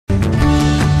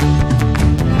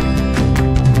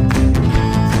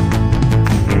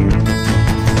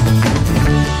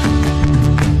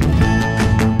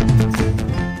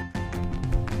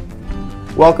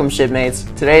Welcome, shipmates.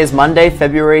 Today is Monday,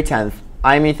 February 10th.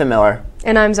 I'm Ethan Miller.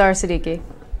 And I'm Zara Siddiqui.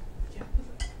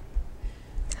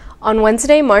 On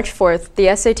Wednesday, March 4th,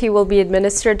 the SAT will be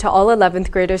administered to all 11th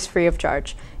graders free of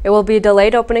charge. It will be a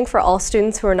delayed opening for all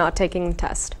students who are not taking the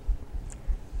test.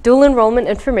 Dual Enrollment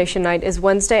Information Night is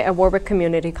Wednesday at Warwick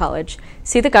Community College.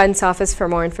 See the guidance office for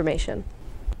more information.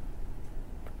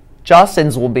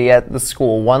 Jostens will be at the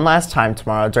school one last time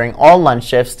tomorrow during all lunch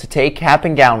shifts to take cap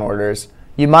and gown orders.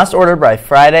 You must order by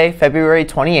Friday, February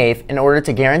 28th in order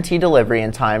to guarantee delivery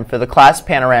in time for the class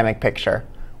panoramic picture.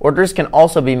 Orders can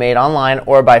also be made online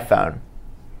or by phone.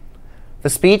 The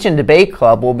Speech and Debate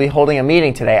Club will be holding a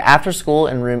meeting today after school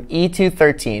in room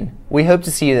E213. We hope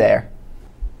to see you there.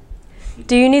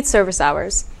 Do you need service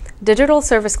hours? Digital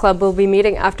Service Club will be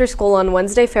meeting after school on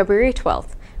Wednesday, February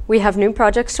 12th. We have new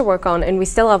projects to work on and we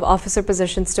still have officer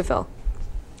positions to fill.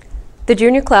 The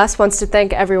junior class wants to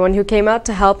thank everyone who came out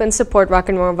to help and support Rock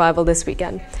and Roll Revival this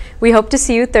weekend. We hope to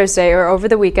see you Thursday or over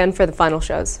the weekend for the final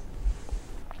shows.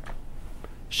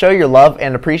 Show your love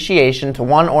and appreciation to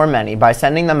one or many by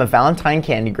sending them a Valentine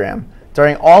candygram.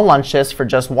 During all lunch shifts for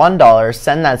just $1,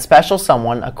 send that special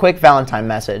someone a quick Valentine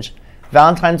message.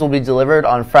 Valentines will be delivered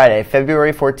on Friday,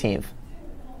 February 14th.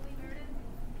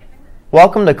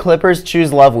 Welcome to Clippers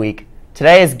Choose Love Week.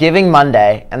 Today is Giving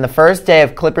Monday and the first day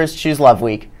of Clippers Choose Love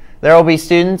Week. There will be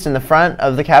students in the front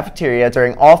of the cafeteria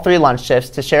during all 3 lunch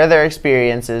shifts to share their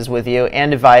experiences with you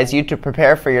and advise you to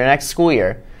prepare for your next school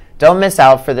year. Don't miss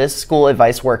out for this school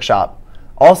advice workshop.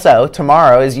 Also,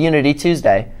 tomorrow is Unity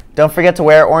Tuesday. Don't forget to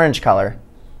wear orange color.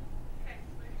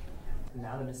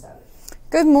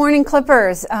 Good morning,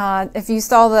 Clippers. If you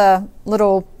saw the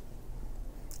little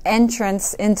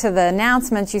entrance into the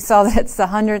announcements, you saw that it's the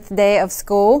 100th day of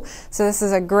school. So this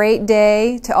is a great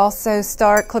day to also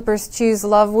start Clippers Choose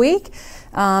Love Week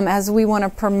as we want to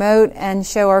promote and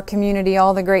show our community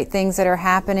all the great things that are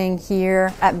happening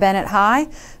here at Bennett High.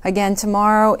 Again,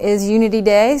 tomorrow is Unity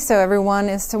Day, so everyone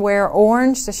is to wear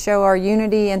orange to show our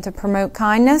unity and to promote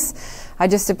kindness. I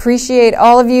just appreciate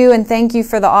all of you and thank you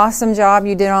for the awesome job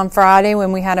you did on Friday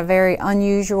when we had a very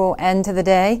unusual end to the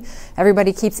day.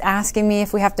 Everybody keeps asking me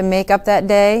if we have to make up that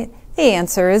day. The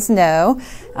answer is no.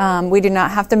 We do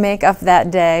not have to make up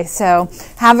that day. So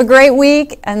have a great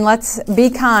week and let's be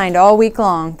kind all week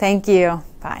long. Thank you.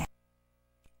 Bye.